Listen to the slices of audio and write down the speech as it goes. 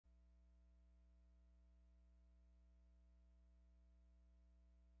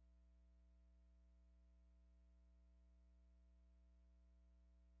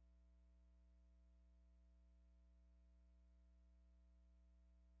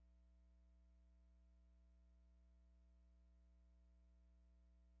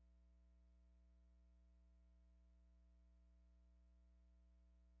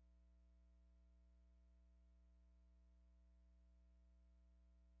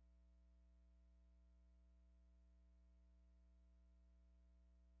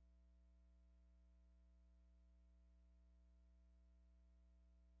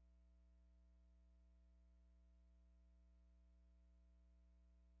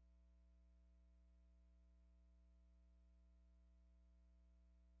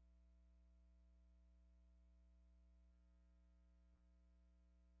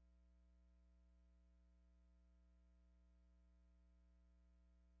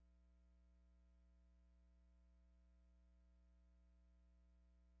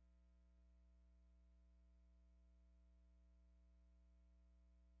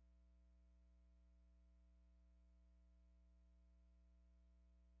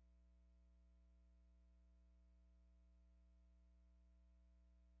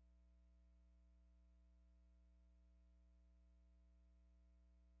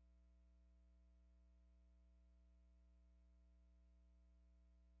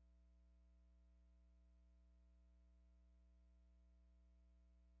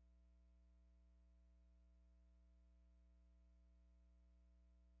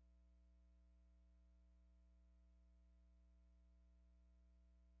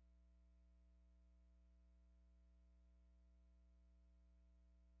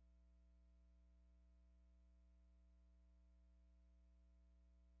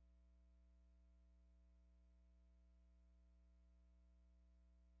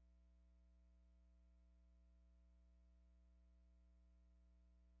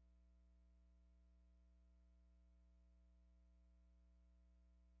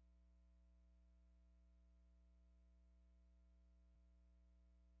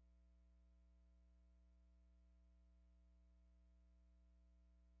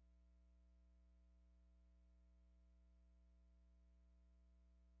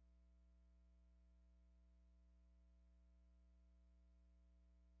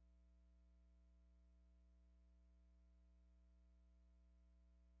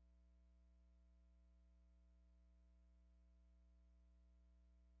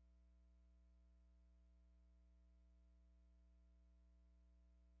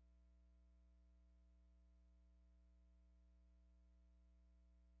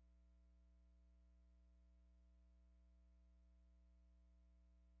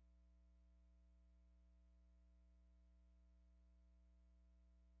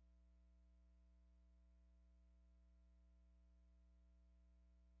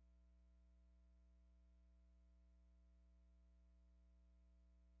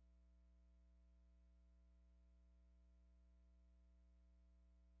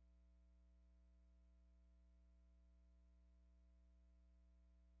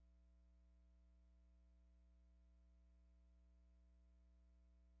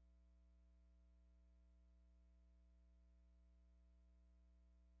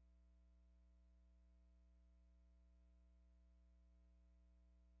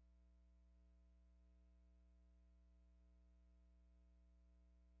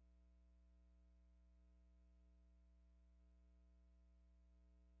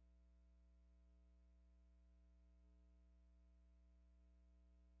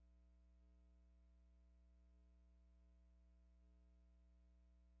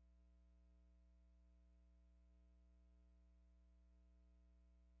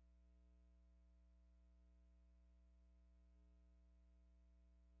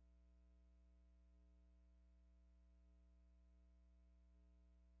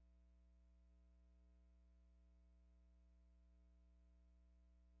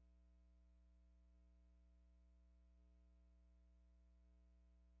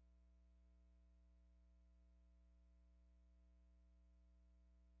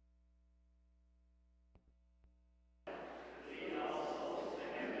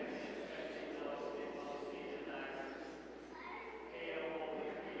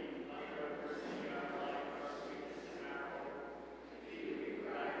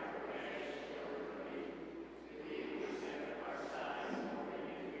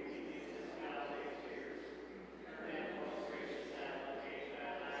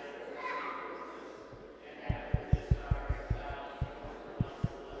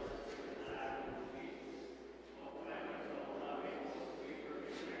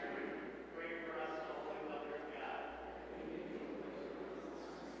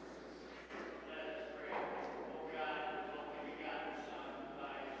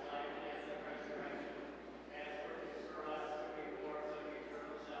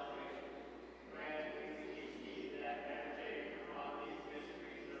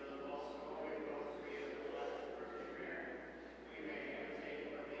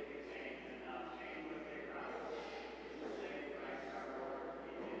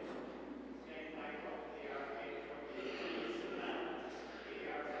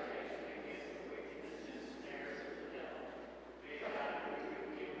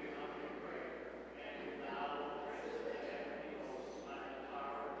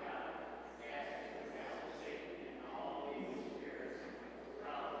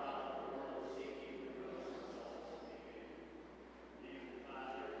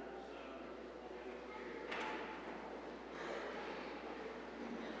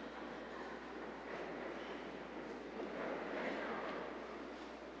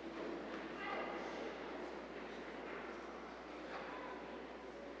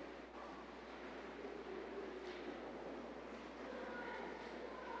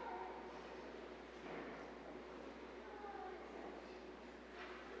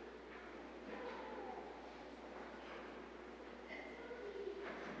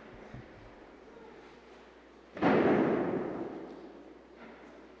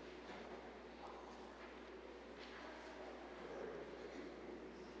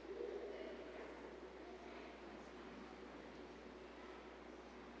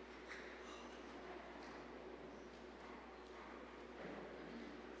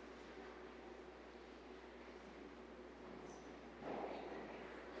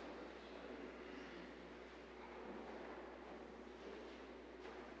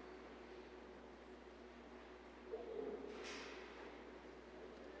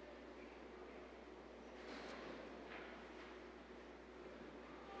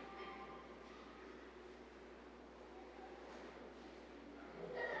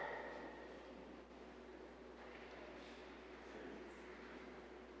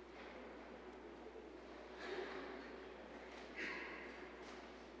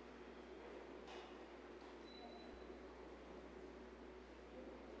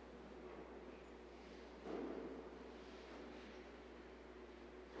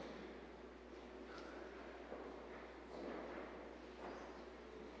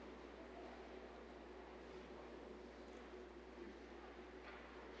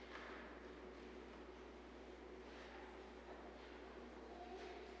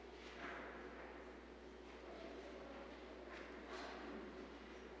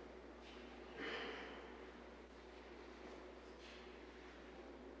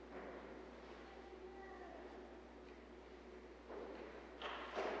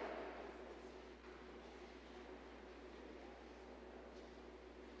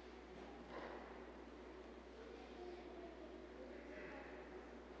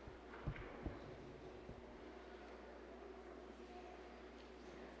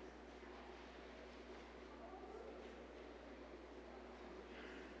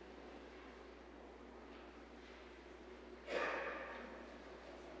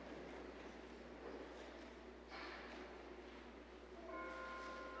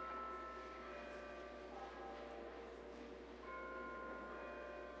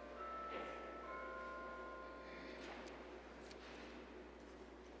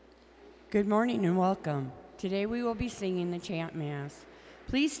Good morning and welcome. Today we will be singing the Chant Mass.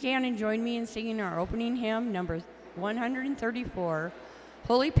 Please stand and join me in singing our opening hymn, number 134,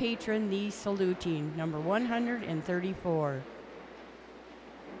 Holy Patron, thee saluting, number 134.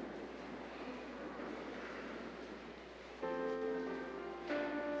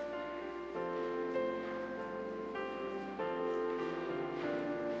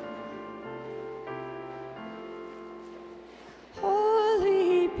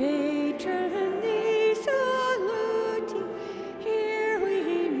 Holy Patron, thee saluting, here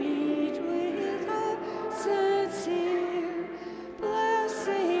we meet with our sincere.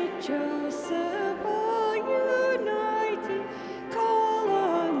 Blessed Joseph, all united, call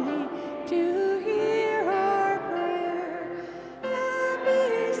on thee to hear our prayer.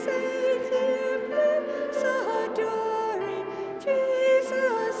 Happy Saint, Templis adoring,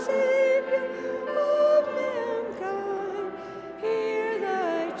 Jesus, Savior of mankind, hear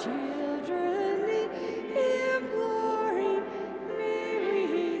thy children thee imploring, may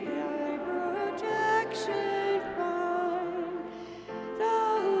we thy protection find.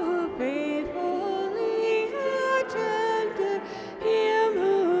 Thou who faithfully attended him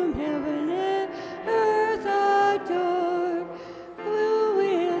whom heaven and earth adore, who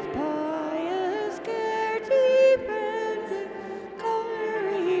with pious care defended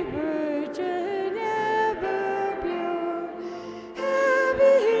Kyrie, Virgin ever pure.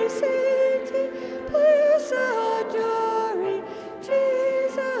 Happy Saint, Templis adoring,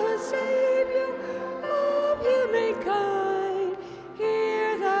 Jesus, Savior of humankind,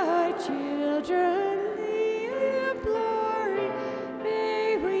 hear thy children thee imploring,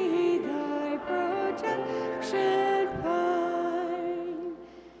 may we thy protection find.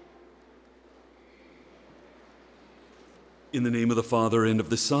 In the name of the Father, and of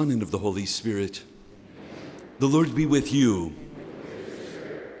the Son, and of the Holy Spirit. The Lord be with you.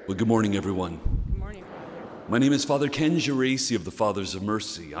 Well, good morning, everyone. Good morning. My name is Father Ken Geraci of the Fathers of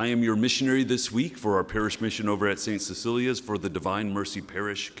Mercy. I am your missionary this week for our parish mission over at St. Cecilia's for the Divine Mercy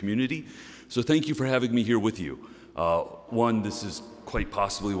Parish community. So thank you for having me here with you. This is quite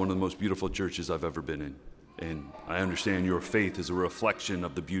possibly one of the most beautiful churches I've ever been in. And I understand your faith is a reflection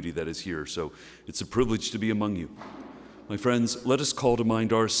of the beauty that is here. So it's a privilege to be among you. My friends, let us call to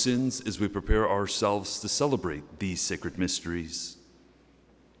mind our sins as we prepare ourselves to celebrate these sacred mysteries.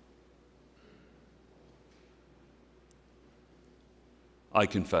 I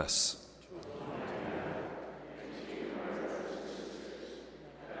confess.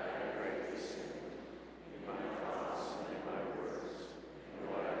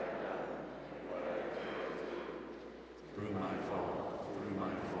 Through my fault,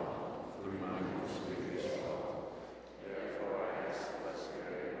 through my most grievous fault. Therefore I ask the Blessed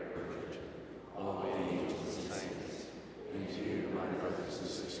Mary, my Virgin, all the angels and saints, and you, my brothers and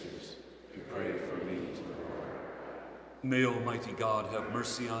sisters, to pray for me to the Lord. May Almighty God have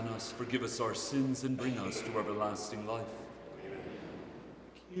mercy on us, forgive us our sins, and bring us to everlasting life.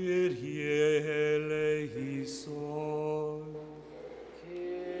 Kyrie eleison.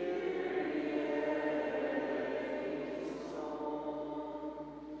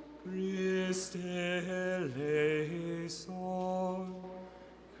 Christe eleison.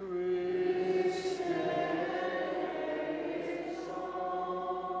 Christe eleison.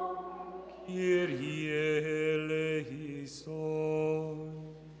 Kyrie eleison.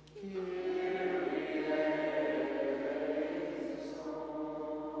 Kyrie eleison.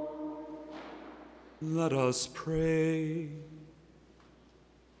 Let us pray.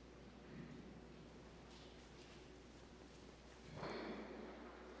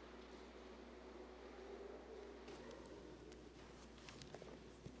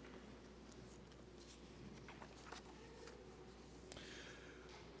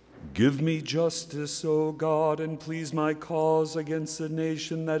 Give me justice, O God, and please my cause against a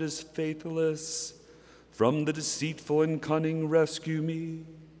nation that is faithless. From the deceitful and cunning rescue me,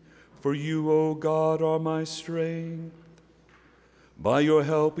 for you, O God, are my strength. By your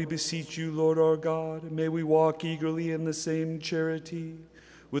help we beseech you, Lord our God, may we walk eagerly in the same charity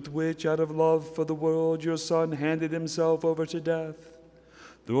with which, out of love for the world, your Son handed himself over to death.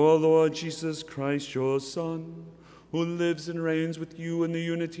 Through our Lord Jesus Christ, your Son, who lives and reigns with you in the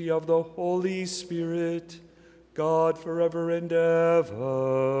unity of the Holy Spirit, God forever and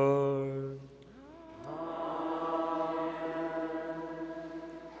ever.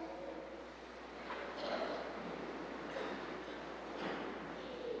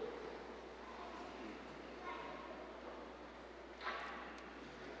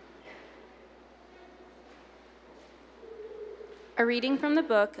 A reading from the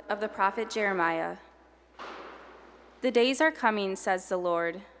book of the prophet Jeremiah. The days are coming, says the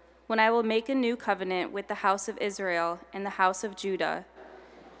Lord, when I will make a new covenant with the house of Israel and the house of Judah.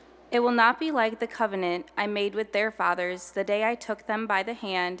 It will not be like the covenant I made with their fathers the day I took them by the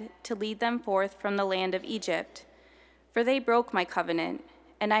hand to lead them forth from the land of Egypt. For they broke my covenant,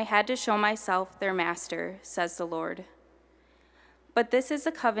 and I had to show myself their master, says the Lord. But this is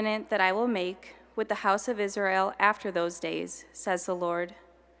the covenant that I will make with the house of Israel after those days, says the Lord.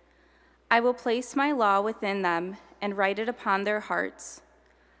 I will place my law within them and write it upon their hearts.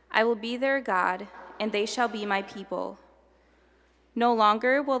 I will be their God, and they shall be my people. No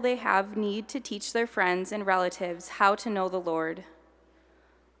longer will they have need to teach their friends and relatives how to know the Lord.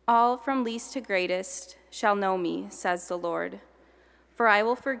 All from least to greatest shall know me, says the Lord, for I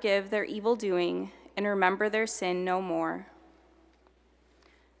will forgive their evil doing and remember their sin no more.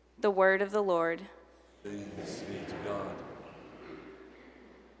 The word of the Lord. Thanks be to God.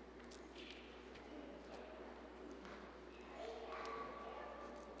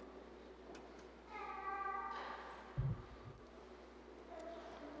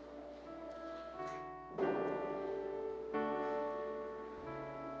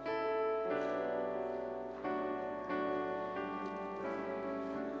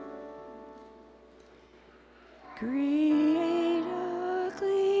 Create a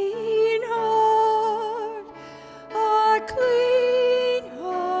clean heart, a clean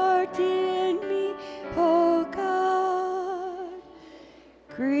heart in me, O God.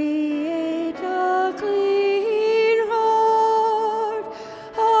 Create a clean heart,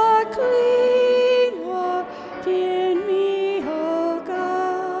 a clean heart in me, O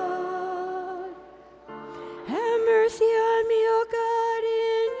God. Have mercy on me, O God,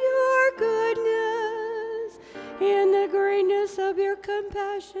 in your goodness. In the greatness of your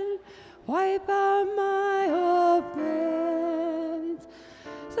compassion, wipe out my offense.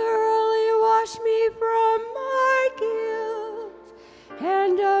 Thoroughly wash me from my guilt,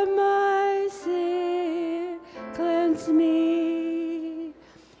 and of my sin cleanse me.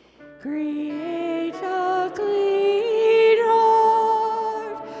 Create a clean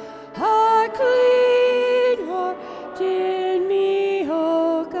heart, a clean heart in me,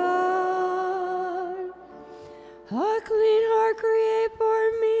 O God. A clean heart create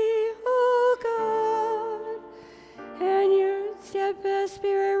for me, O God, and your steadfast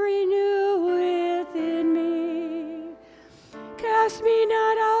spirit renew within me. Cast me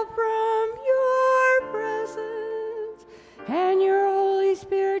not out from your presence, and your Holy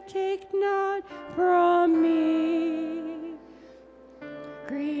Spirit take not from me.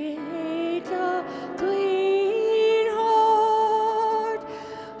 Create a clean heart,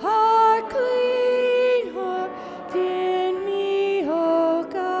 a clean heart in me, O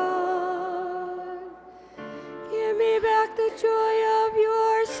God. Give me back the joy of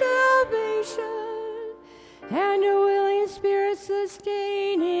your salvation, and a willing spirit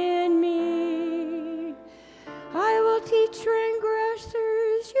sustain in me. I will teach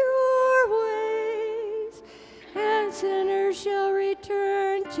transgressors your ways, and sinners shall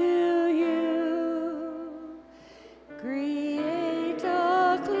return to you. Create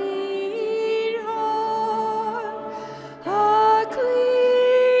a clean heart, a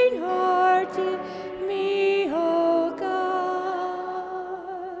clean heart in me, O God.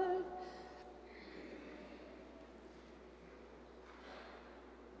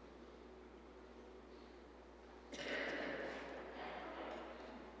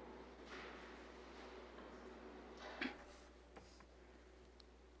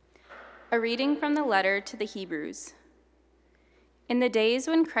 A reading from the letter to the Hebrews. In the days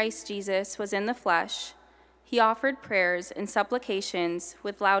when Christ Jesus was in the flesh, he offered prayers and supplications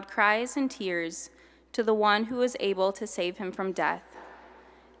with loud cries and tears to the one who was able to save him from death,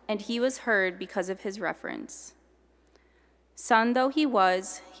 and he was heard because of his reverence. Son though he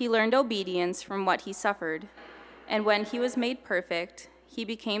was, he learned obedience from what he suffered, and when he was made perfect, he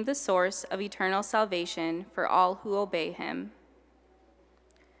became the source of eternal salvation for all who obey him.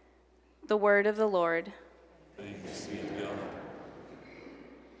 The word of the Lord. Thanks be to God.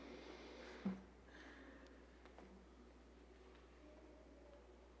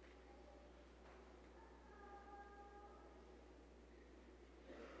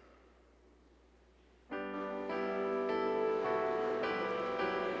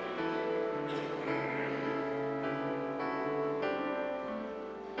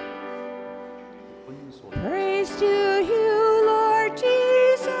 Praise to you, Lord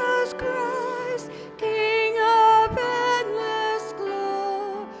Jesus Christ, King of endless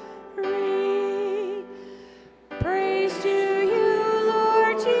glory. Praise to you,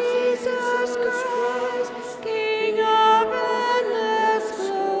 Lord Jesus Christ, King of endless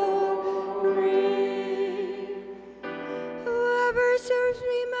glory. Whoever serves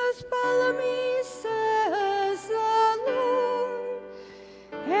me must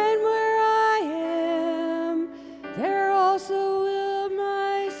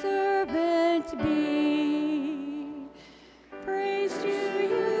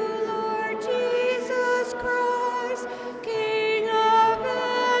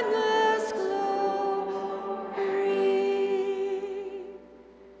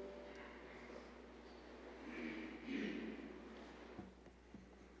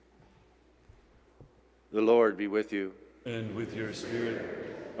The Lord be with you. And with your spirit.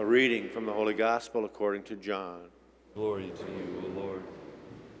 A reading from the Holy Gospel according to John. Glory to you, O Lord.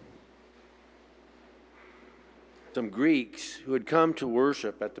 Some Greeks who had come to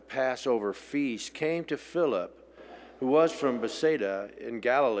worship at the Passover feast came to Philip, who was from Bethsaida in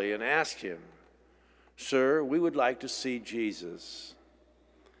Galilee, and asked him, "Sir, we would like to see Jesus."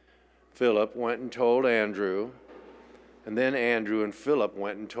 Philip went and told Andrew, and then Andrew and Philip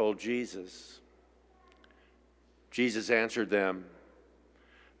went and told Jesus. Jesus answered them,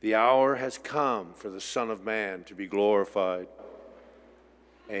 "The hour has come for the Son of Man to be glorified.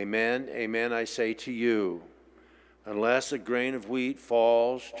 Amen, amen, I say to you, unless a grain of wheat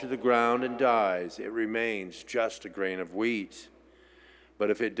falls to the ground and dies, it remains just a grain of wheat. But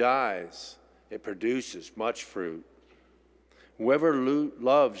if it dies, it produces much fruit. Whoever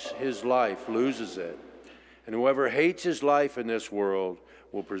loves his life loses it, and whoever hates his life in this world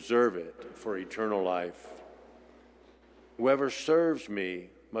will preserve it for eternal life. Whoever serves me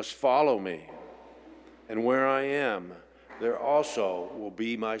must follow me, and where I am, there also will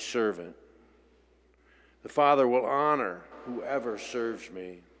be my servant. The Father will honor whoever serves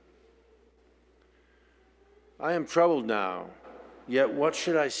me. I am troubled now, yet what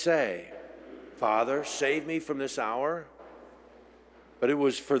should I say? Father, save me from this hour? But it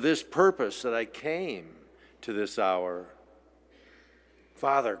was for this purpose that I came to this hour.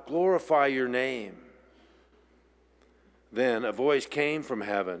 Father, glorify your name." Then a voice came from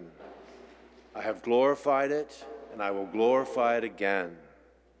heaven, "I have glorified it, and I will glorify it again."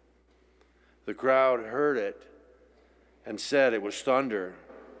 The crowd heard it and said it was thunder,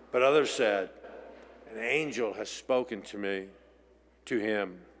 but others said, "An angel has spoken to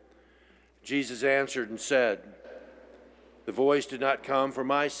him." Jesus answered and said, "The voice did not come for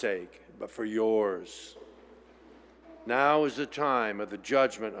my sake, but for yours. Now is the time of the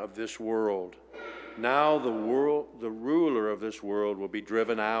judgment of this world. Now the ruler of this world will be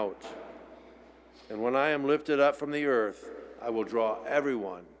driven out. And when I am lifted up from the earth, I will draw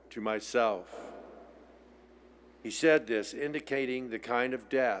everyone to myself." He said this, indicating the kind of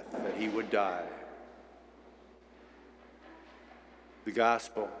death that he would die. The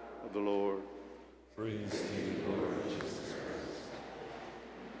Gospel of the Lord. Praise to you, Lord Jesus Christ.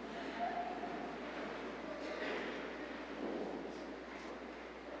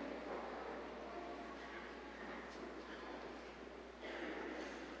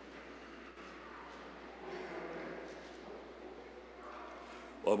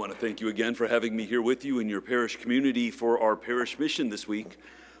 Well, I want to thank you again for having me here with you in your parish community for our parish mission this week.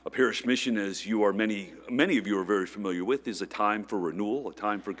 A parish mission, as you are many of you are very familiar with, is a time for renewal, a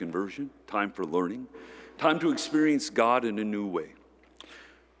time for conversion, time for learning, time to experience God in a new way.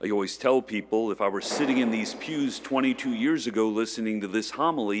 I always tell people if I were sitting in these pews 22 years ago listening to this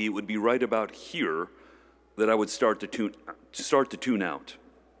homily, it would be right about here that I would start to tune out.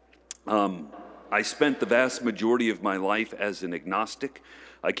 I spent the vast majority of my life as an agnostic.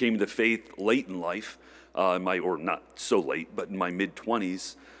 I came to faith late in life, or not so late, but in my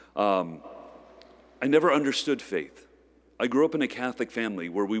mid-20s. I never understood faith. I grew up in a Catholic family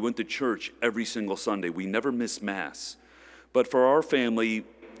where we went to church every single Sunday. We never missed Mass. But for our family,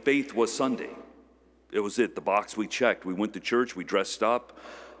 faith was Sunday. It was it, the box we checked. We went to church, we dressed up.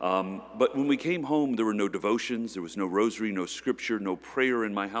 But when we came home, there were no devotions, there was no rosary, no scripture, no prayer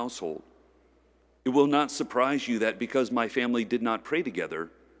in my household. It will not surprise you that because my family did not pray together,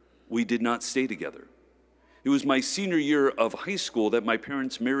 we did not stay together. It was my senior year of high school that my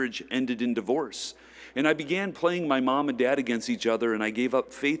parents' marriage ended in divorce. And I began playing my mom and dad against each other, and I gave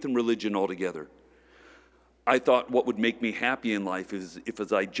up faith and religion altogether. I thought what would make me happy in life is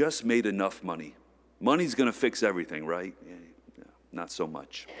if I just made enough money. Money's gonna fix everything, right? Yeah, not so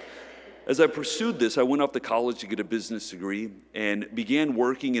much. As I pursued this, I went off to college to get a business degree and began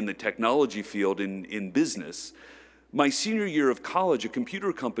working in the technology field in business. My senior year of college, a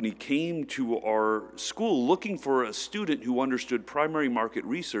computer company came to our school looking for a student who understood primary market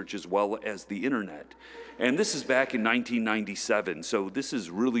research as well as the internet. And this is back in 1997, so this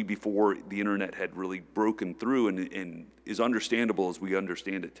is really before the internet had really broken through and is understandable as we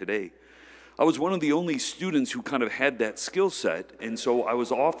understand it today. I was one of the only students who kind of had that skill set, and so I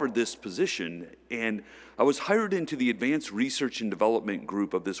was offered this position, and I was hired into the advanced research and development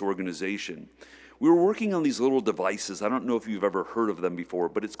group of this organization. We were working on these little devices. I don't know if you've ever heard of them before,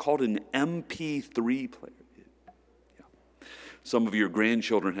 but it's called an MP3 player. Yeah. Some of your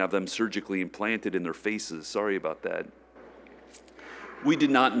grandchildren have them surgically implanted in their faces. Sorry about that. We did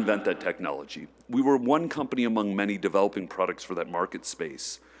not invent that technology. We were one company among many developing products for that market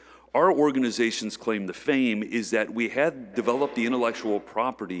space. Our organization's claim to fame is that we had developed the intellectual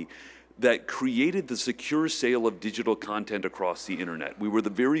property that created the secure sale of digital content across the internet. We were the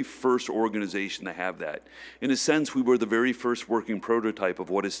very first organization to have that. In a sense, we were the very first working prototype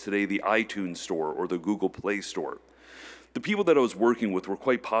of what is today the iTunes Store or the Google Play Store. The people that I was working with were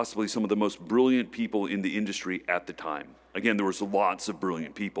quite possibly some of the most brilliant people in the industry at the time. Again, there was lots of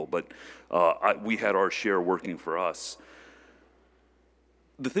brilliant people, but we had our share working for us.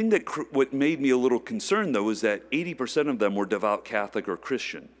 The thing what made me a little concerned, though, is that 80% of them were devout Catholic or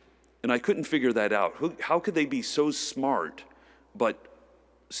Christian. And I couldn't figure that out. How could they be so smart but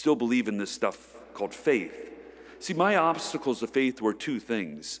still believe in this stuff called faith? See, my obstacles to faith were two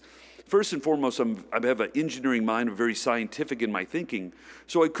things. First and foremost, I have an engineering mind, I'm very scientific in my thinking,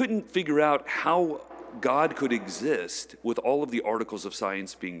 so I couldn't figure out how God could exist with all of the articles of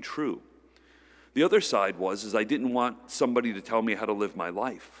science being true. The other side is I didn't want somebody to tell me how to live my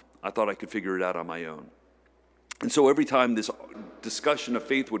life. I thought I could figure it out on my own. And so every time this discussion of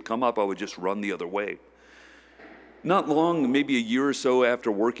faith would come up, I would just run the other way. Not long, maybe a year or so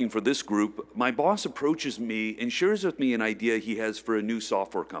after working for this group, my boss approaches me and shares with me an idea he has for a new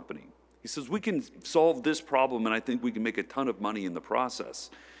software company. He says, we can solve this problem and I think we can make a ton of money in the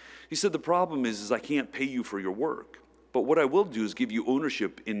process. He said, the problem is I can't pay you for your work, but what I will do is give you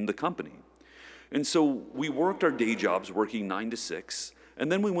ownership in the company. And so we worked our day jobs working 9 to 6,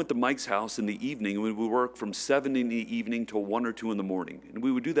 and then we went to Mike's house in the evening, and we would work from 7 in the evening till 1 or 2 in the morning. And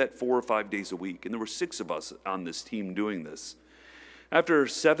we would do that 4 or 5 days a week, and there were 6 of us on this team doing this. After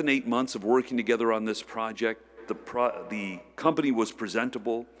 7, 8 months of working together on this project, the company was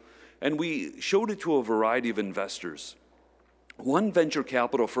presentable, and we showed it to a variety of investors. One venture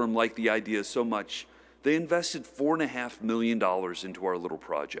capital firm liked the idea so much, they invested $4.5 million into our little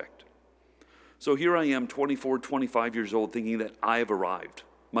project. So here I am, 24, 25 years old, thinking that I have arrived.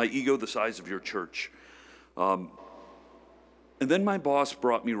 My ego the size of your church. And then my boss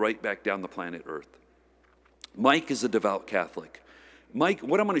brought me right back down the planet Earth. Mike is a devout Catholic. Mike,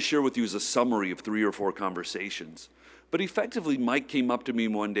 what I'm going to share with you is a summary of 3 or 4 conversations. But effectively, Mike came up to me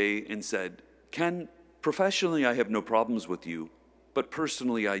one day and said, Ken, professionally I have no problems with you, but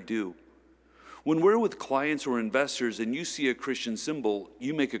personally I do. When we're with clients or investors and you see a Christian symbol,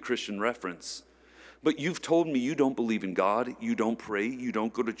 you make a Christian reference. But you've told me you don't believe in God, you don't pray, you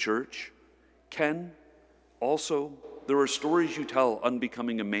don't go to church. Ken, also, there are stories you tell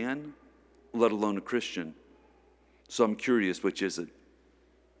unbecoming a man, let alone a Christian. So I'm curious, which is it?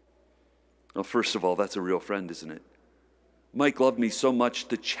 Well, first of all, that's a real friend, isn't it? Mike loved me so much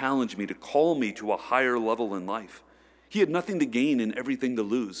to challenge me, to call me to a higher level in life. He had nothing to gain and everything to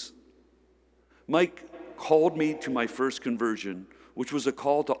lose. Mike called me to my first conversion, which was a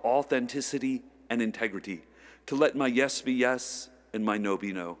call to authenticity and integrity, to let my yes be yes and my no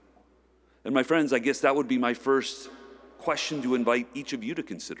be no. And my friends, I guess that would be my first question to invite each of you to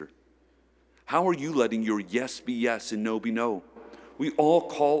consider. How are you letting your yes be yes and no be no? We all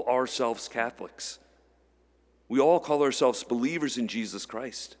call ourselves Catholics. We all call ourselves believers in Jesus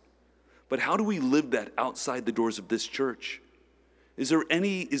Christ. But how do we live that outside the doors of this church? Is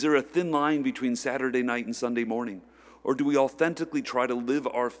there a thin line between Saturday night and Sunday morning? Or do we authentically try to live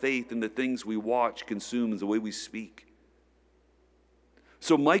our faith in the things we watch, consume, and the way we speak?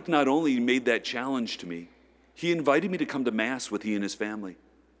 So Mike not only made that challenge to me, he invited me to come to Mass with he and his family.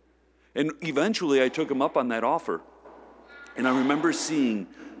 And eventually I took him up on that offer. And I remember seeing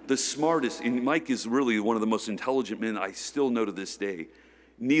the smartest, and Mike is really one of the most intelligent men I still know to this day,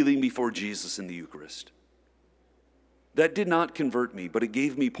 kneeling before Jesus in the Eucharist. That did not convert me, but it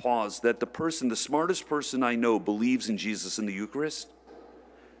gave me pause that the smartest person I know believes in Jesus in the Eucharist.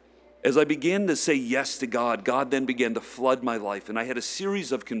 As I began to say yes to God, God then began to flood my life, and I had a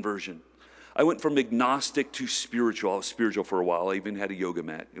series of conversion. I went from agnostic to spiritual. I was spiritual for a while. I even had a yoga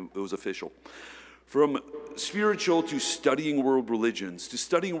mat. It was official. From spiritual to studying world religions,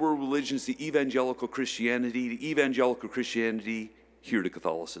 to evangelical Christianity, here to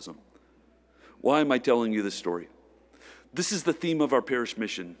Catholicism. Why am I telling you this story? This is the theme of our parish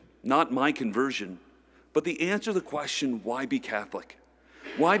mission, not my conversion, but the answer to the question, why be Catholic?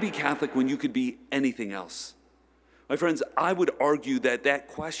 Why be Catholic when you could be anything else? My friends, I would argue that that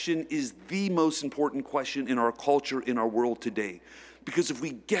question is the most important question in our culture, in our world today. Because if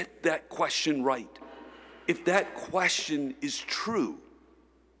we get that question right, if that question is true,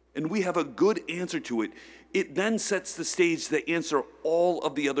 and we have a good answer to it, it then sets the stage to answer all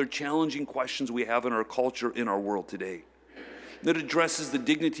of the other challenging questions we have in our culture, in our world today. That addresses the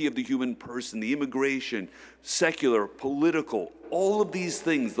dignity of the human person, the immigration, secular, political, all of these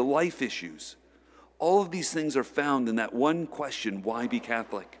things, the life issues. All of these things are found in that one question, why be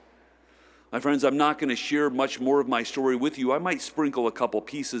Catholic? My friends, I'm not going to share much more of my story with you. I might sprinkle a couple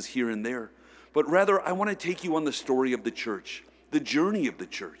pieces here and there, but rather I want to take you on the story of the church, the journey of the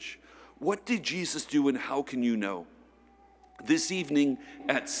church. What did Jesus do and how can you know? This evening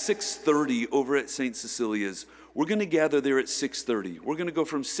at 6:30 over at St. Cecilia's, we're going to gather there at 6:30. We're going to go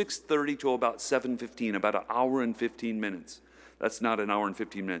from 6:30 to about 7:15, about an hour and 15 minutes. That's not an hour and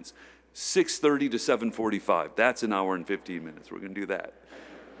 15 minutes. 6:30 to 7:45, that's an hour and 15 minutes. We're going to do that.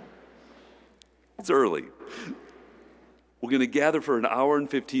 It's early. We're going to gather for an hour and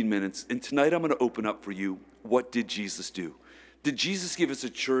 15 minutes, and tonight I'm going to open up for you, what did Jesus do? Did Jesus give us a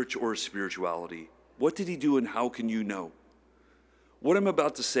church or a spirituality? What did he do and how can you know? What I'm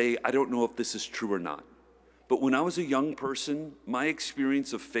about to say, I don't know if this is true or not, but when I was a young person, my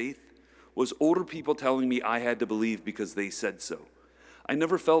experience of faith was older people telling me I had to believe because they said so. I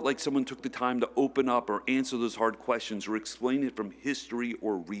never felt like someone took the time to open up or answer those hard questions or explain it from history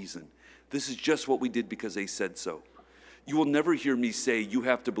or reason. This is just what we did because they said so. You will never hear me say you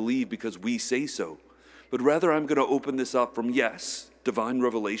have to believe because we say so, but rather I'm going to open this up from, yes, divine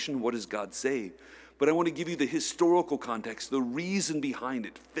revelation, what does God say? But I want to give you the historical context, the reason behind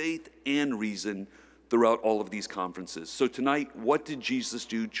it, faith and reason throughout all of these conferences. So tonight, what did Jesus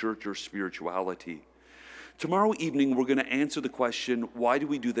do, church or spirituality? Tomorrow evening, we're going to answer the question, why do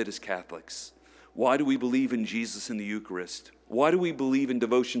we do that as Catholics? Why do we believe in Jesus in the Eucharist? Why do we believe in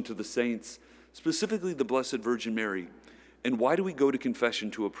devotion to the saints, specifically the Blessed Virgin Mary? And why do we go to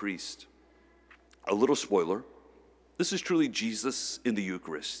confession to a priest? A little spoiler, this is truly Jesus in the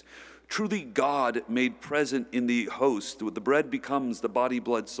Eucharist. Truly God made present in the host. The bread becomes the body,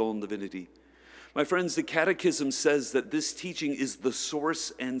 blood, soul, and divinity. My friends, the Catechism says that this teaching is the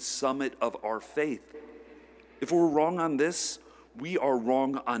source and summit of our faith. If we're wrong on this, we are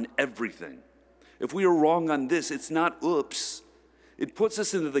wrong on everything. If we are wrong on this, it's not oops. It puts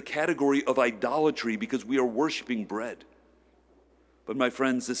us into the category of idolatry because we are worshiping bread. But my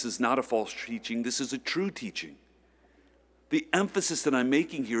friends, this is not a false teaching. This is a true teaching. The emphasis that I'm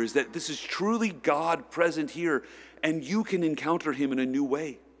making here is that this is truly God present here, and you can encounter him in a new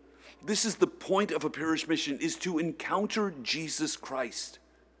way. This is the point of a parish mission, is to encounter Jesus Christ.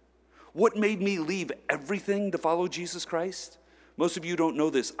 What made me leave everything to follow Jesus Christ? Most of you don't know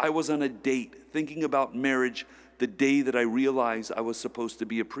this. I was on a date thinking about marriage the day that I realized I was supposed to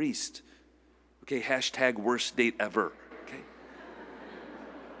be a priest. Okay, hashtag worst date ever. Okay.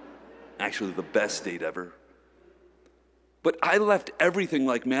 Actually, the best date ever. But I left everything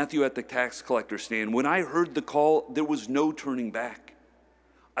like Matthew at the tax collector stand. When I heard the call, there was no turning back.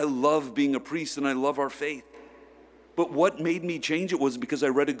 I love being a priest and I love our faith. But what made me change it was because I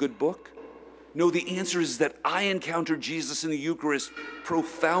read a good book? No, the answer is that I encountered Jesus in the Eucharist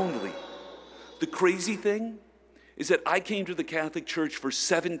profoundly. The crazy thing is that I came to the Catholic Church for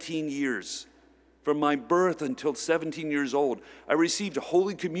 17 years. From my birth until 17 years old, I received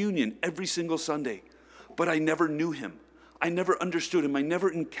Holy Communion every single Sunday, but I never knew him. I never understood him. I never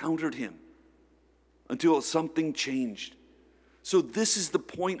encountered him until something changed. So this is the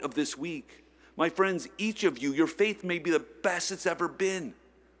point of this week. My friends, each of you, your faith may be the best it's ever been.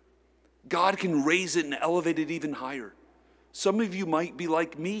 God can raise it and elevate it even higher. Some of you might be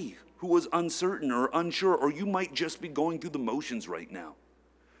like me, who was uncertain or unsure, or you might just be going through the motions right now.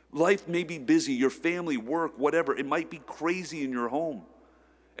 Life may be busy, your family, work, whatever. It might be crazy in your home.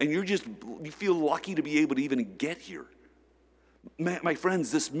 And you feel lucky to be able to even get here. My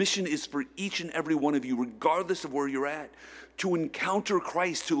friends, this mission is for each and every one of you, regardless of where you're at, to encounter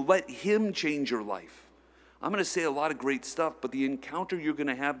Christ, to let him change your life. I'm going to say a lot of great stuff, but the encounter you're going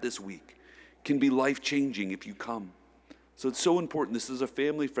to have this week can be life-changing if you come. So it's so important. This is a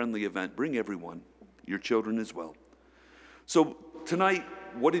family-friendly event. Bring everyone, your children as well. So tonight,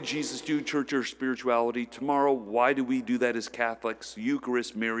 what did Jesus do, church or spirituality? Tomorrow, why do we do that as Catholics?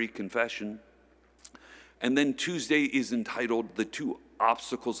 Eucharist, Mary, confession. And then Tuesday is entitled The Two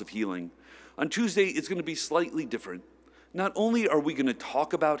Obstacles of Healing. On Tuesday, it's going to be slightly different. Not only are we going to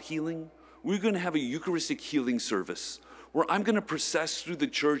talk about healing, we're going to have a Eucharistic healing service where I'm going to process through the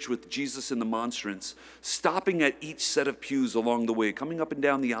church with Jesus in the monstrance, stopping at each set of pews along the way, coming up and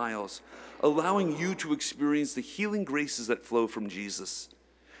down the aisles, allowing you to experience the healing graces that flow from Jesus.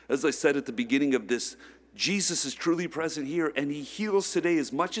 As I said at the beginning of this, Jesus is truly present here, and he heals today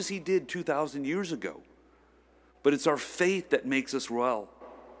as much as he did 2,000 years ago. But it's our faith that makes us well.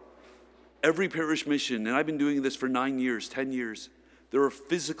 Every parish mission, and I've been doing this for 9 years, 10 years, there are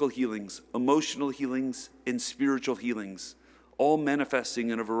physical healings, emotional healings, and spiritual healings, all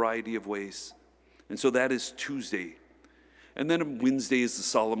manifesting in a variety of ways. And so that is Tuesday. And then Wednesday is the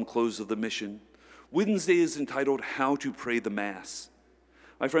solemn close of the mission. Wednesday is entitled How to Pray the Mass.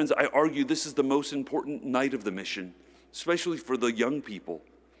 My friends, I argue this is the most important night of the mission, especially for the young people.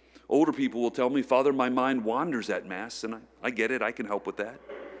 Older people will tell me, Father, my mind wanders at Mass, and I get it, I can help with that.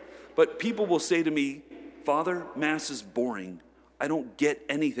 But people will say to me, Father, Mass is boring. I don't get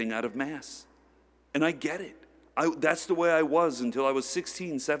anything out of Mass. And I get it. That's the way I was until I was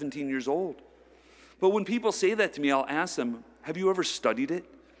 16, 17 years old. But when people say that to me, I'll ask them, have you ever studied it?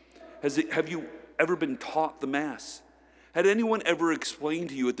 Have you ever been taught the Mass? Had anyone ever explained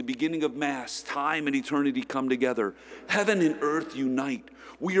to you at the beginning of Mass, time and eternity come together, heaven and earth unite,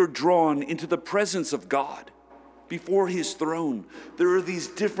 we are drawn into the presence of God before his throne. There are these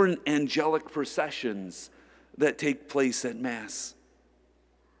different angelic processions that take place at Mass.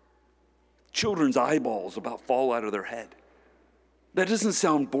 Children's eyeballs about fall out of their head. That doesn't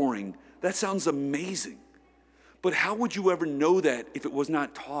sound boring. That sounds amazing. But how would you ever know that if it was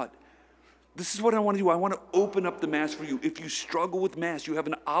not taught? This is what I want to do. I want to open up the Mass for you. If you struggle with Mass, you have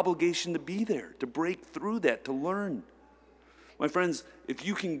an obligation to be there, to break through that, to learn. My friends, if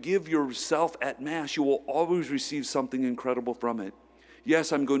you can give yourself at Mass, you will always receive something incredible from it.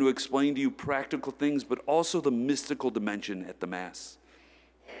 Yes, I'm going to explain to you practical things, but also the mystical dimension at the Mass.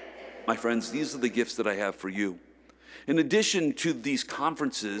 My friends, these are the gifts that I have for you. In addition to these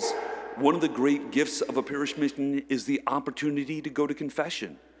conferences, one of the great gifts of a parish mission is the opportunity to go to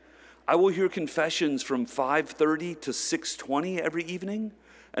confession. I will hear confessions from 5:30 to 6:20 every evening,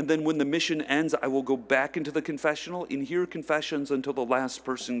 and then when the mission ends, I will go back into the confessional and hear confessions until the last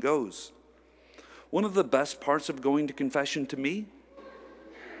person goes. One of the best parts of going to confession to me,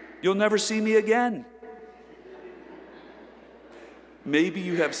 you'll never see me again. Maybe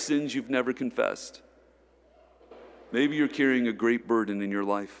you have sins you've never confessed. Maybe you're carrying a great burden in your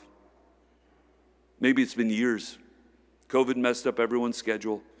life. Maybe it's been years. COVID messed up everyone's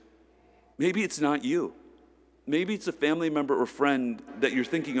schedule. Maybe it's not you. Maybe it's a family member or friend that you're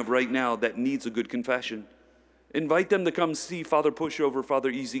thinking of right now that needs a good confession. Invite them to come see Father Pushover, Father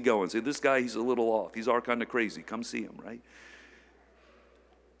Easygoing. Say, this guy, he's a little off. He's all kind of crazy. Come see him, right?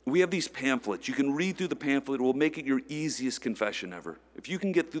 We have these pamphlets. You can read through the pamphlet. It will make it your easiest confession ever. If you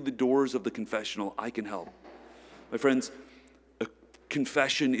can get through the doors of the confessional, I can help. My friends, a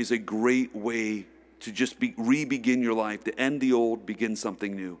confession is a great way to just re-begin your life, to end the old, begin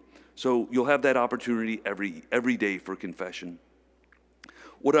something new. So you'll have that opportunity every day for confession.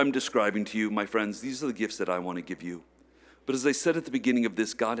 What I'm describing to you, my friends, these are the gifts that I want to give you. But as I said at the beginning of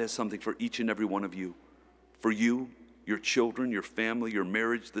this, God has something for each and every one of you. For you, your children, your family, your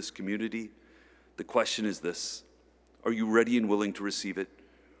marriage, this community. The question is this: are you ready and willing to receive it?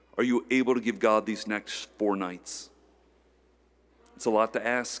 Are you able to give God these next 4 nights? It's a lot to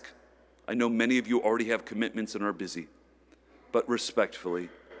ask. I know many of you already have commitments and are busy. But respectfully,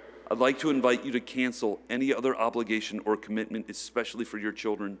 I'd like to invite you to cancel any other obligation or commitment, especially for your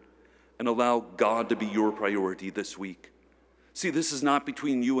children, and allow God to be your priority this week. See, this is not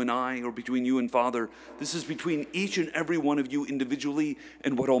between you and I or between you and Father. This is between each and every one of you individually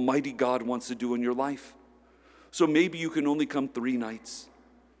and what Almighty God wants to do in your life. So maybe you can only come 3 nights.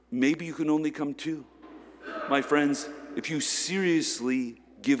 Maybe you can only come 2. My friends, if you seriously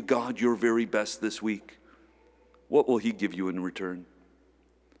give God your very best this week, what will he give you in return?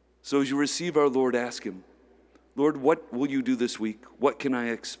 So as you receive our Lord, ask him, Lord, what will you do this week? What can I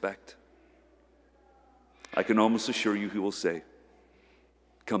expect? I can almost assure you he will say,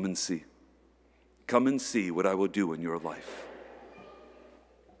 come and see. Come and see what I will do in your life.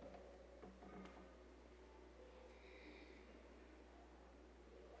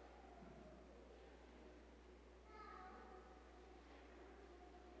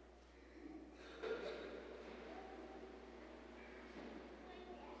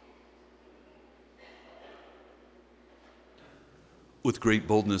 With great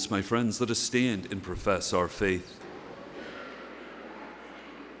boldness, my friends, let us stand and profess our faith.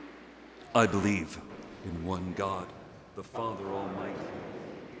 I believe in one God, the Father Almighty,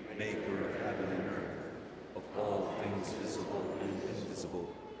 maker of heaven and earth, of all things visible and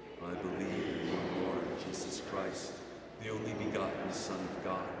invisible. I believe in one Lord, Jesus Christ, the only begotten Son of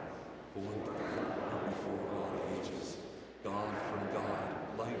God, born of the Father before all ages, God from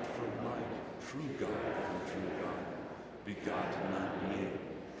God, light from light, true God from true God, begotten, not made,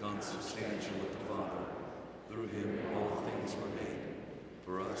 consubstantial with the Father. Through him all things were made.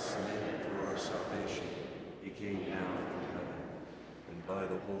 For us men, for our salvation, he came down from heaven, and by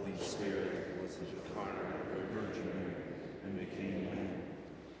the Holy Spirit was incarnate of the Virgin Mary, and became man.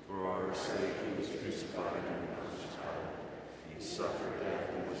 For our sake he was crucified and Pontius Pilate. He suffered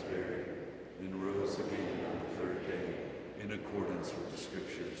death and was buried, and rose again on the 3rd day, in accordance with the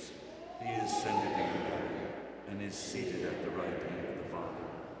Scriptures. He ascended into heaven, and is seated at the right hand of the Father.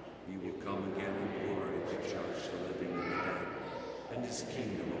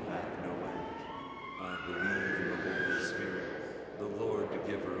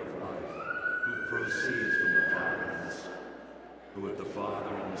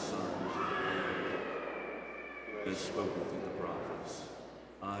 has spoken through the prophets.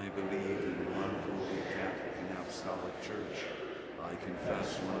 I believe in one holy Catholic and Apostolic Church. I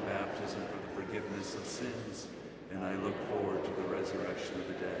confess one baptism for the forgiveness of sins, and I look forward to the resurrection of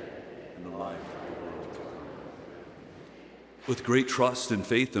the dead and the life of the world to come. With great trust and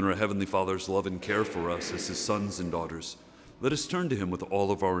faith in our Heavenly Father's love and care for us as His sons and daughters, let us turn to Him with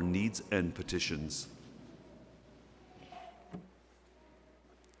all of our needs and petitions.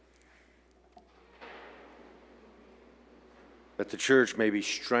 That the church may be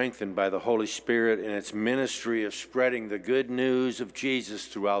strengthened by the Holy Spirit in its ministry of spreading the good news of Jesus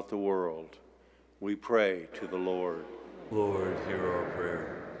throughout the world. We pray to the Lord. Lord, hear our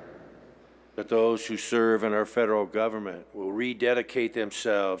prayer. That those who serve in our federal government will rededicate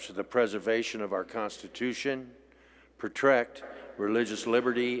themselves to the preservation of our Constitution, protect religious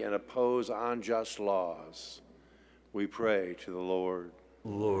liberty, and oppose unjust laws. We pray to the Lord.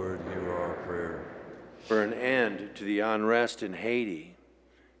 Lord, hear our prayer. For an end to the unrest in Haiti,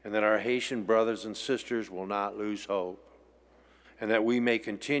 and that our Haitian brothers and sisters will not lose hope, and that we may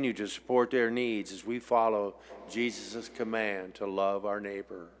continue to support their needs as we follow Jesus' command to love our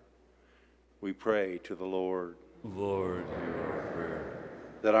neighbor. We pray to the Lord. Lord, hear our prayer.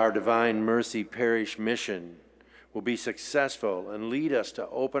 That our Divine Mercy Parish mission will be successful and lead us to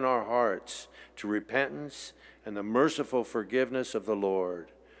open our hearts to repentance and the merciful forgiveness of the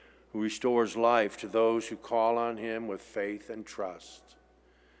Lord, who restores life to those who call on Him with faith and trust.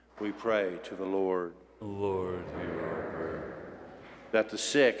 We pray to the Lord. Lord, hear our prayer. That the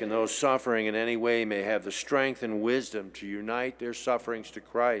sick and those suffering in any way may have the strength and wisdom to unite their sufferings to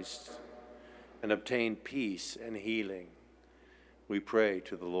Christ and obtain peace and healing. We pray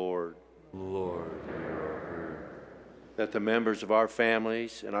to the Lord. Lord, hear our prayer. That the members of our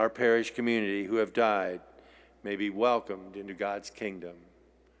families and our parish community who have died may be welcomed into God's kingdom.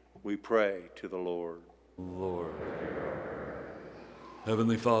 We pray to the Lord. Lord, hear our prayer.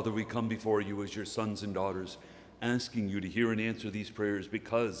 Heavenly Father, we come before you as your sons and daughters, asking you to hear and answer these prayers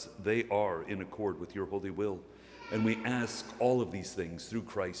because they are in accord with your holy will. And we ask all of these things through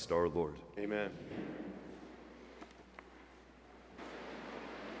Christ our Lord. Amen.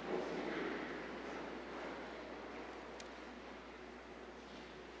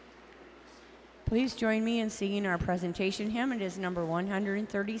 Please join me in singing our presentation hymn. It is number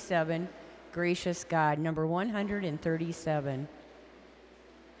 137, Gracious God, number 137.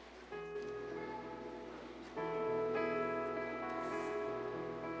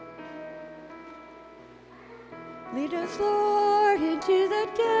 Lead us, Lord, into the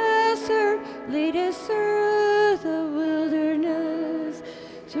desert. Lead us through the wilderness.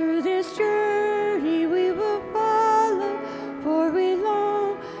 Through this journey we will follow, for we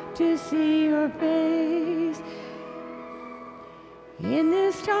long to see your face. In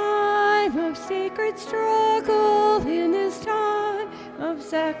this time of sacred struggle, in this time of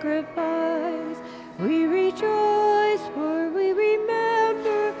sacrifice, we rejoice, for we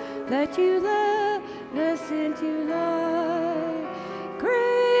remember that you led us into life.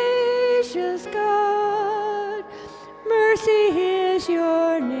 Gracious God, mercy is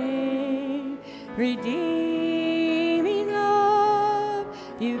your name. Redeeming love,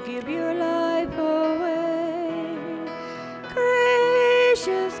 you give your life away.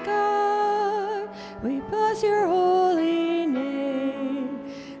 Gracious God, we bless your holy name.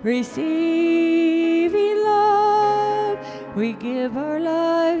 Receiving love, we give our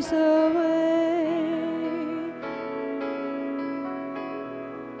lives away.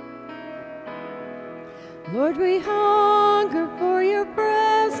 Lord, we hunger for your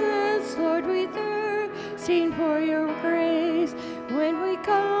presence. Lord, we thirsting for your grace. When we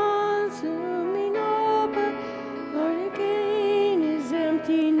consuming all, but Lord, again is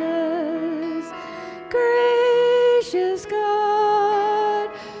emptiness. Gracious God,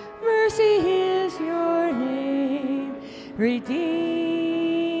 mercy is your name.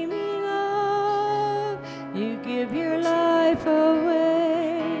 Redeeming love, you give your life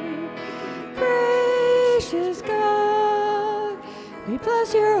away. Gracious God, we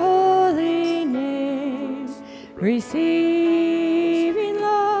bless your holy name. Receiving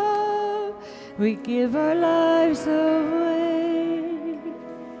love, we give our lives away.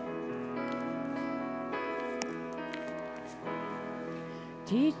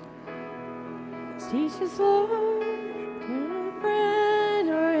 Teach us, Lord, to friend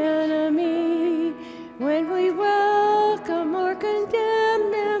or enemy. When we welcome or condemn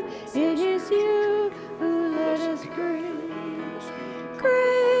them, it is you who let us preach.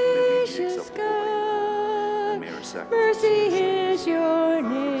 Gracious God, mercy is your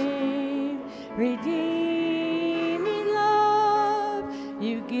name. Redeeming love,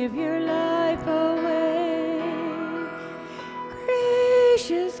 you give your life away.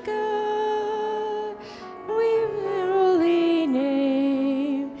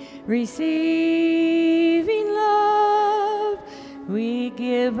 receiving love, we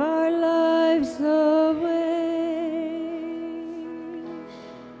give our lives away.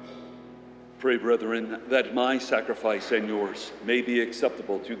 Pray, brethren, that my sacrifice and yours may be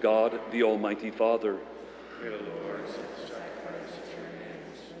acceptable to God, the Almighty Father. May the Lord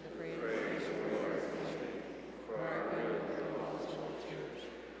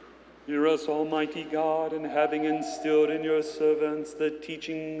Hear us, Almighty God, and having instilled in your servants the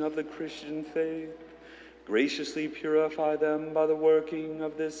teaching of the Christian faith, graciously purify them by the working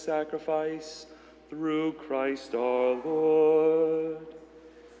of this sacrifice through Christ our Lord.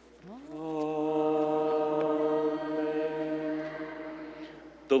 Amen.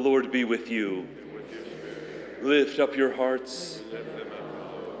 The Lord be with you. Lift up your hearts.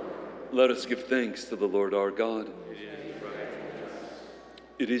 Let us give thanks to the Lord our God.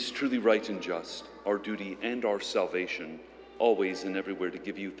 It is truly right and just, our duty and our salvation, always and everywhere to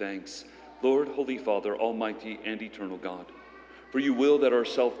give you thanks, Lord, Holy Father, Almighty and eternal God. For you will that our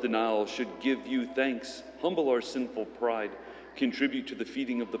self-denial should give you thanks, humble our sinful pride, contribute to the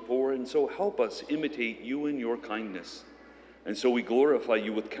feeding of the poor, and so help us imitate you in your kindness. And so we glorify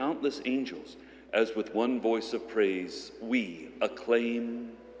you with countless angels, as with one voice of praise we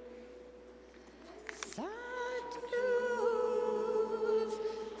acclaim.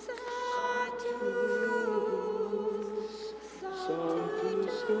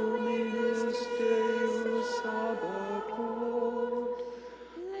 Sanctus, Dominus Deus Sabaoth,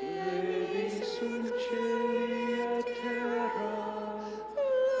 levis in cieli et terra,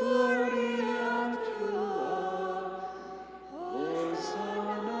 gloria tua,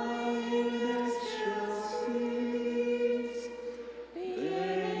 Hosanna in excelsis,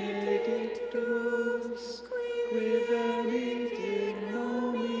 benedictus qui venit in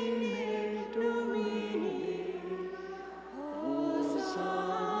nomine Domini.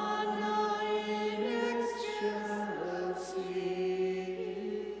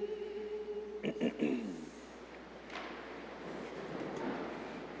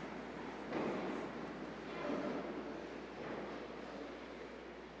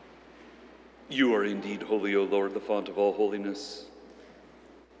 You are indeed holy, O Lord, the font of all holiness.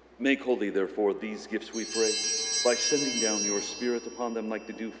 Make holy, therefore, these gifts, we pray, by sending down your Spirit upon them like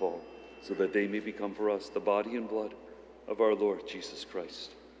the dewfall, so that they may become for us the body and blood of our Lord Jesus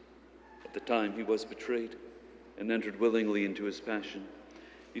Christ. At the time he was betrayed and entered willingly into his passion,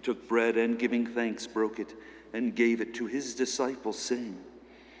 he took bread and, giving thanks, broke it and gave it to his disciples, saying,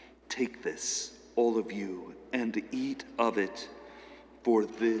 "Take this, all of you, and eat of it. For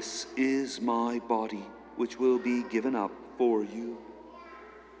this is my body, which will be given up for you."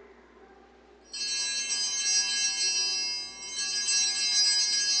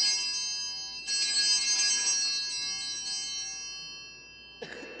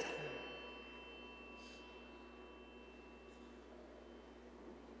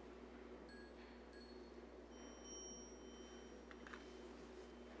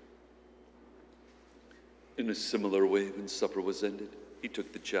 In a similar way, when supper was ended, he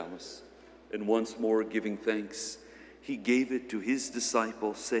took the chalice, and once more giving thanks, he gave it to his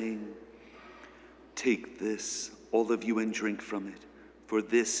disciples, saying, "Take this, all of you, and drink from it, for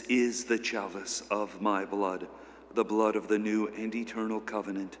this is the chalice of my blood, the blood of the new and eternal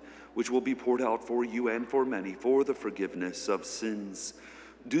covenant, which will be poured out for you and for many for the forgiveness of sins.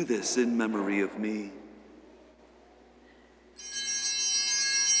 Do this in memory of me."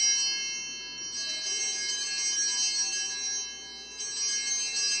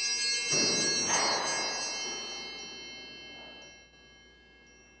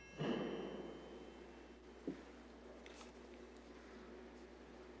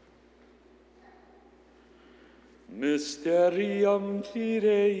 Mysterium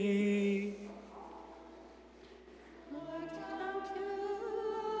Fidei.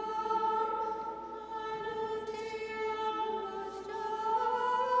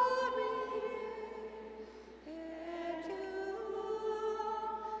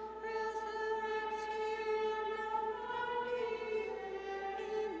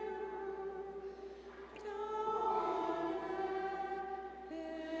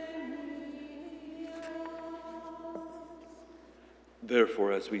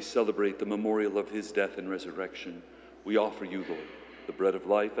 Therefore, as we celebrate the memorial of his death and resurrection, we offer you, Lord, the bread of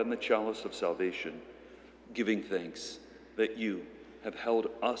life and the chalice of salvation, giving thanks that you have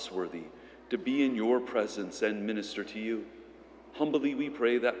held us worthy to be in your presence and minister to you. Humbly we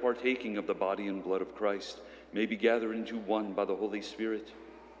pray that partaking of the body and blood of Christ may be gathered into one by the Holy Spirit.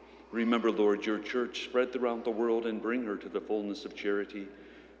 Remember, Lord, your church spread throughout the world and bring her to the fullness of charity,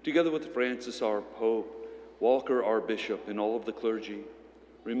 together with Francis, our Pope, Walker, our Bishop, and all of the clergy,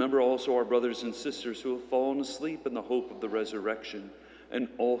 Remember also our brothers and sisters who have fallen asleep in the hope of the resurrection, and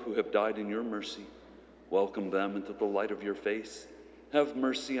all who have died in your mercy. Welcome them into the light of your face. Have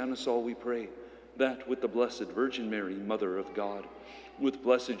mercy on us all, we pray, that with the Blessed Virgin Mary, Mother of God, with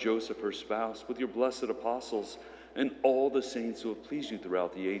blessed Joseph, her spouse, with your blessed apostles, and all the saints who have pleased you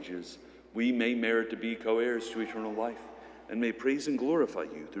throughout the ages, we may merit to be co-heirs to eternal life, and may praise and glorify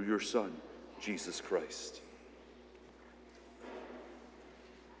you through your Son, Jesus Christ.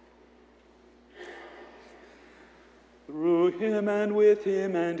 Through him and with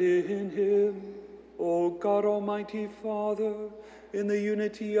him and in him, O God Almighty Father, in the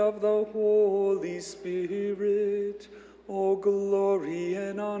unity of the Holy Spirit, all glory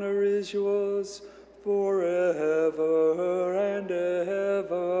and honor is yours forever and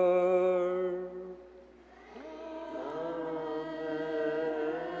ever.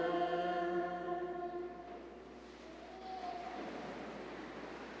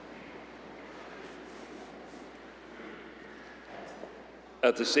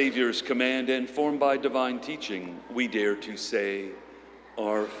 At the Savior's command and formed by divine teaching, we dare to say,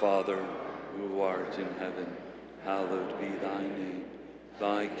 Our Father, who art in heaven, hallowed be thy name.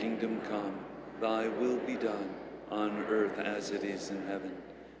 Thy kingdom come, thy will be done, on earth as it is in heaven.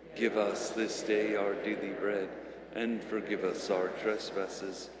 Give us this day our daily bread, and forgive us our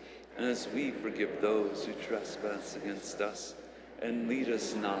trespasses, as we forgive those who trespass against us. And lead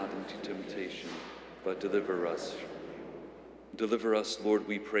us not into temptation, but deliver us. Deliver us, Lord,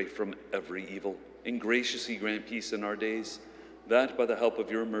 we pray, from every evil, and graciously grant peace in our days, that by the help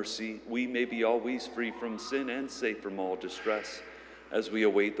of your mercy we may be always free from sin and safe from all distress, as we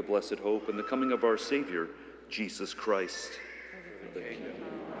await the blessed hope and the coming of our Savior, Jesus Christ. Thank you.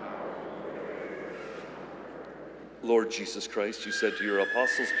 Lord Jesus Christ, you said to your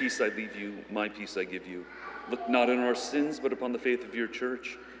apostles, Peace I leave you, my peace I give you. Look not on our sins, but upon the faith of your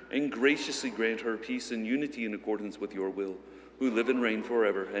church, and graciously grant her peace and unity in accordance with your will, who live and reign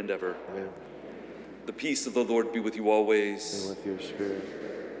forever and ever. Amen. The peace of the Lord be with you always. And with your spirit.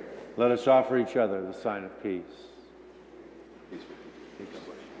 Let us offer each other the sign of peace. Peace.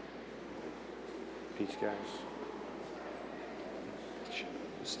 Peace, guys.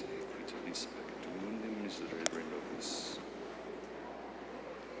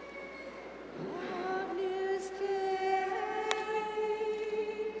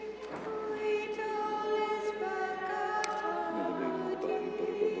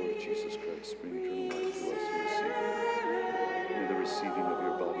 Bring eternal life to us in the Savior. May the receiving of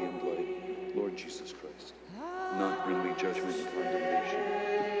your body and blood, Lord Jesus Christ, not bring me judgment and condemnation,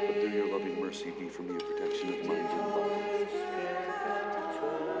 but through your loving mercy be for me a protection of mind and body.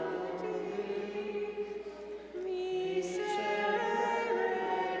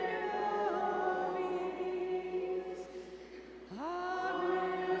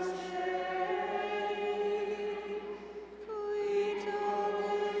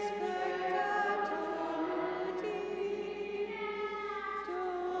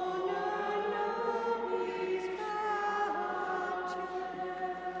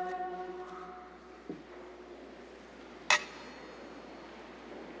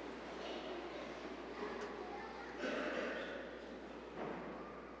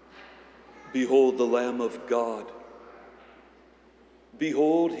 Behold the Lamb of God.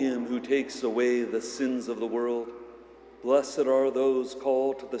 Behold him who takes away the sins of the world. Blessed are those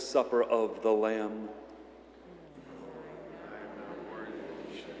called to the supper of the Lamb.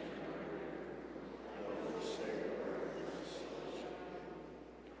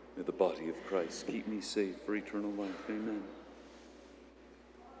 May the body of Christ keep me safe for eternal life. Amen.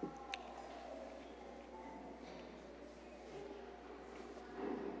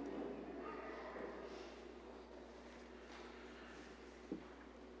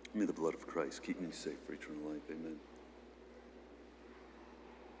 May the blood of Christ keep me safe for eternal life. Amen.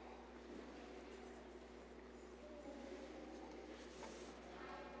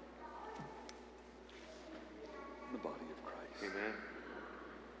 The body of Christ. Amen.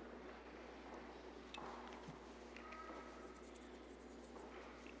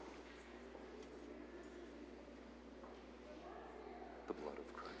 The blood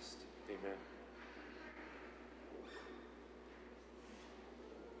of Christ. Amen.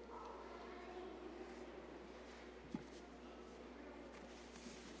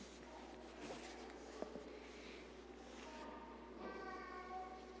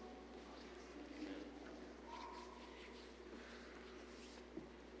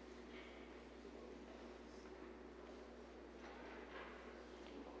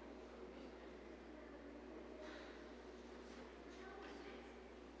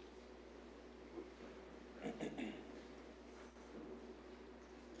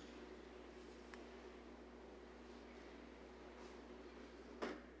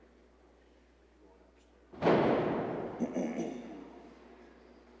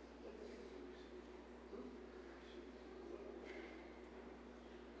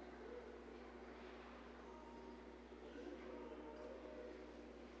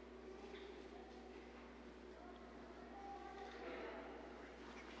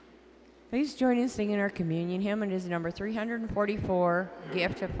 Please join in singing our communion hymn. It is number 344,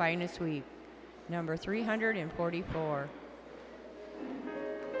 Gift of Finest Wheat. Number 344.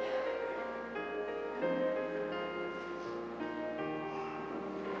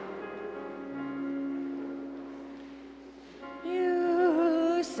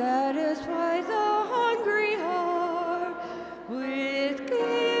 You satisfy the hungry heart with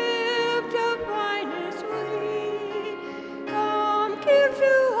gift of finest wheat. Come, give to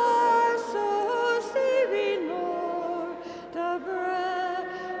us, O saving Lord, the bread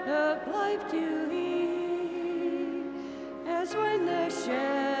of life to eat. As when the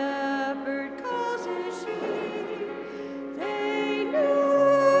shepherd calls his sheep, they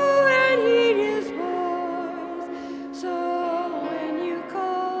know and heed his voice. So when you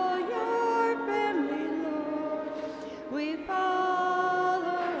call your family, Lord, we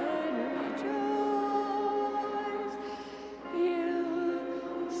follow and rejoice.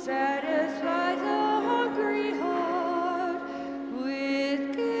 You satisfy the hungry heart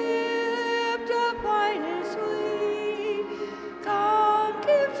with gift of finest wheat. Come,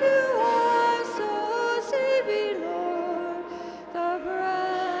 give to us, O saving Lord, the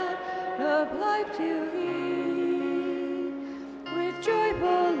bread of life to eat. With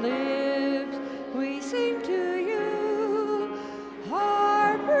joyful lips we sing to you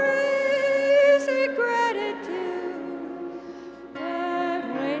our praise and gratitude.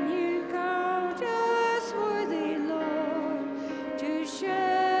 And when you count us worthy, Lord, to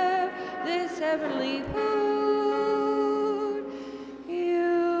share this heavenly food,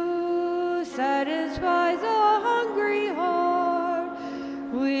 you satisfy the hungry heart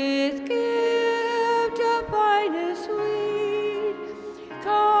with gift of finest wheat.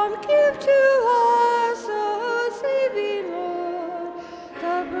 Come, give to us, O saving Lord,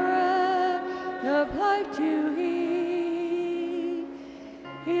 the bread of life to eat.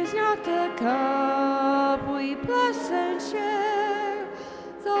 Is not the cup we bless and share,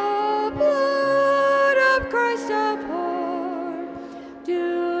 the blood of Christ abhorred?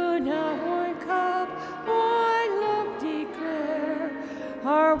 Do not one cup, one lump declare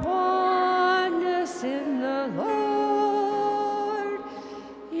our oneness in the Lord?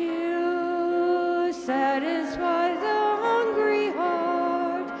 You satisfy the hungry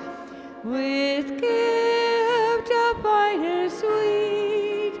heart with gift of finest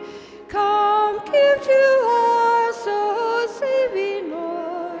wheat. Come, give to us, O saving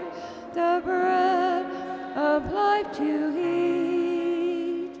Lord, the bread of life to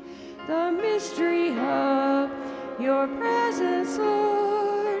eat. The mystery of your presence,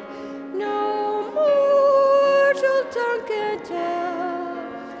 Lord, no mortal tongue can tell,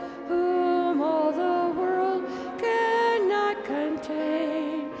 whom all the world cannot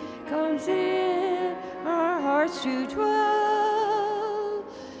contain, comes in our hearts to dwell.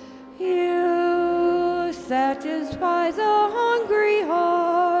 You satisfy the hungry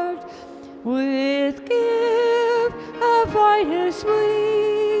heart with gift of finest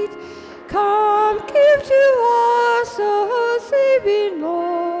wheat. Come, give to us, O saving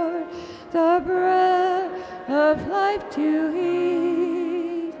Lord, the bread of life to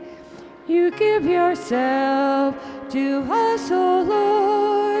eat. You give yourself to us, O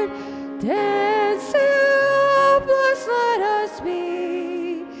Lord, then selfless let us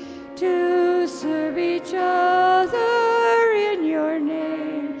be, to serve each other in your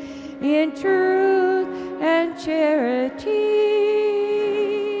name, in truth and charity.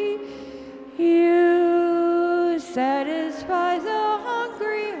 You satisfy the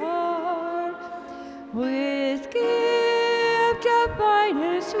hungry heart with gift of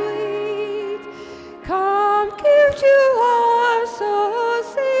finest wheat. Come, give to us, O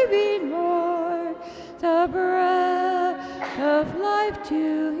saving Lord, the bread of life to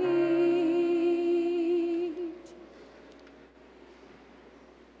eat.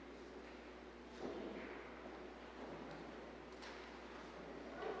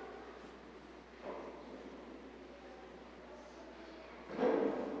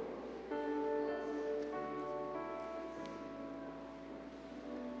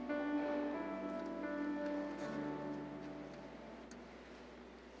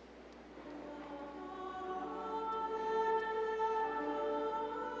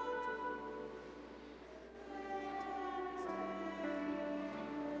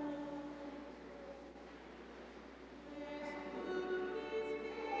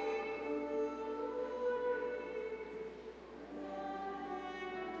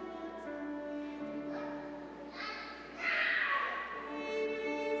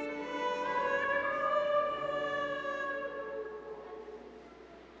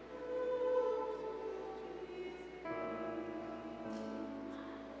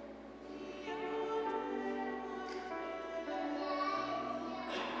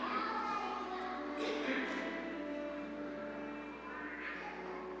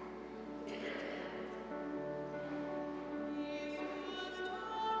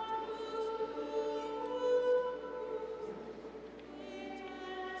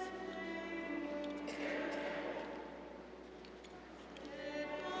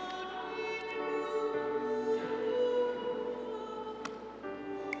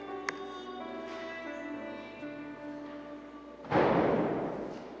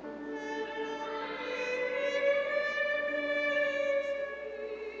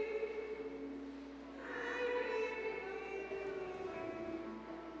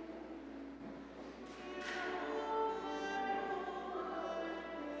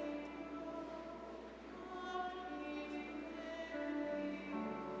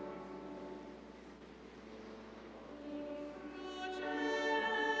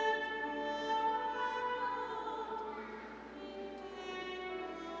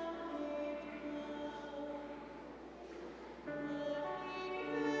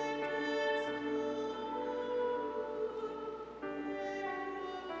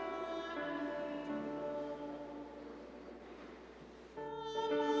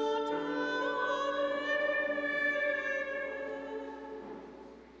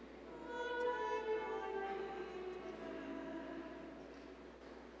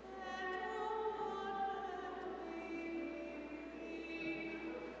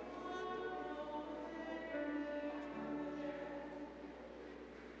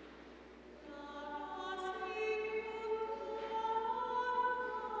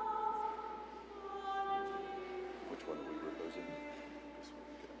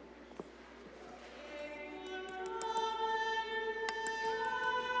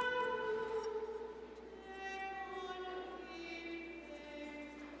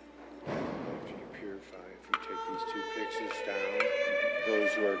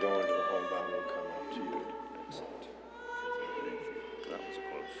 going to the homebound will come up to you. Excellent. That was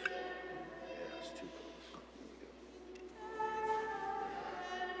close. Yeah, it's too close.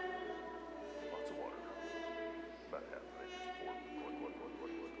 Lots of water. About half, right? Just pour.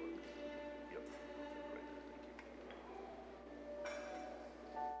 Yep. Right there, thank you.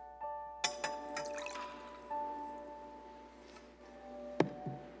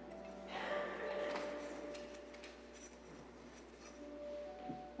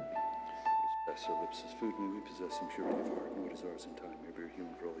 Bless our lips as food, may we possess in purity of heart, and what is ours in time, may be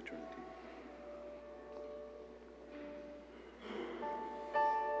human for all eternity.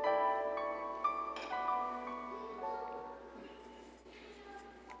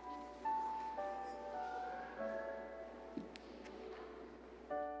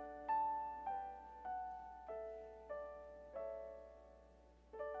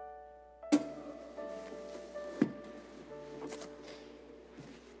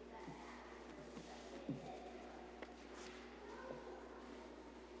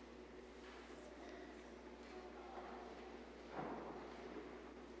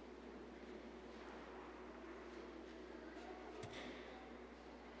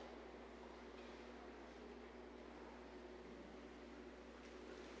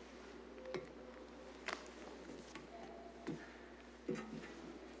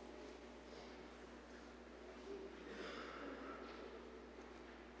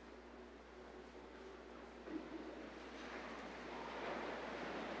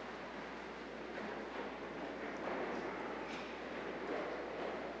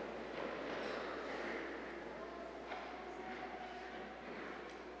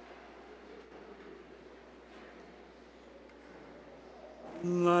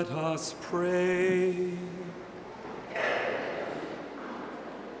 Let us pray.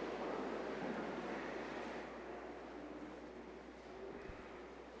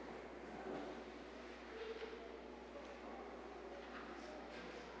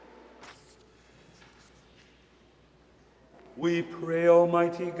 We pray,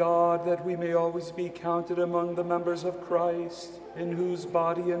 Almighty God, that we may always be counted among the members of Christ, in whose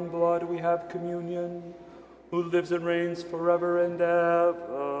body and blood we have communion, who lives and reigns forever and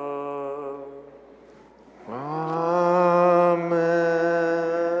ever. Amen.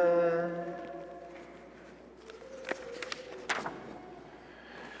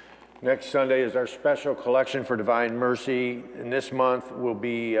 Next Sunday is our special collection for Divine Mercy, and this month will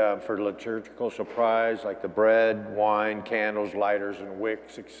be for liturgical supplies like the bread, wine, candles, lighters, and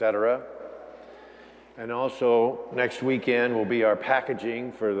wicks, etc. And also next weekend will be our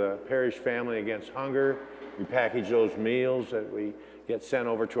packaging for the parish family against hunger. We package those meals that we get sent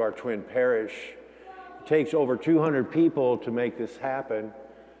over to our twin parish. It takes over 200 people to make this happen,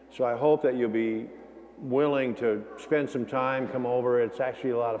 so I hope that you'll be willing to spend some time, come over. It's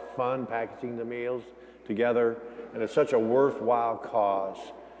actually a lot of fun packaging the meals together, and it's such a worthwhile cause.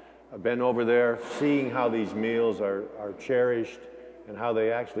 I've been over there seeing how these meals are cherished and how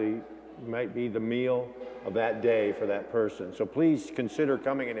they actually might be the meal of that day for that person. So please consider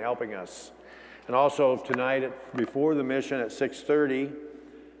coming and helping us. And also tonight, before the mission at 6:30,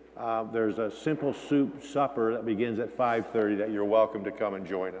 there's a simple soup supper that begins at 5:30 that you're welcome to come and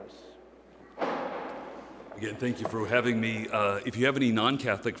join us. Again, thank you for having me. If you have any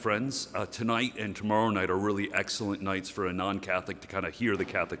non-Catholic friends, tonight and tomorrow night are really excellent nights for a non-Catholic to kind of hear the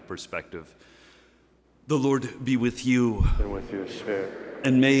Catholic perspective. The Lord be with you. And with your spirit.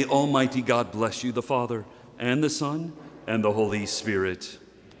 And may Almighty God bless you, the Father, and the Son, and the Holy Spirit.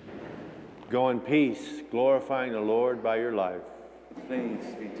 Go in peace, glorifying the Lord by your life. Thanks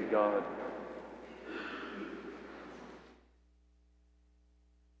be to God.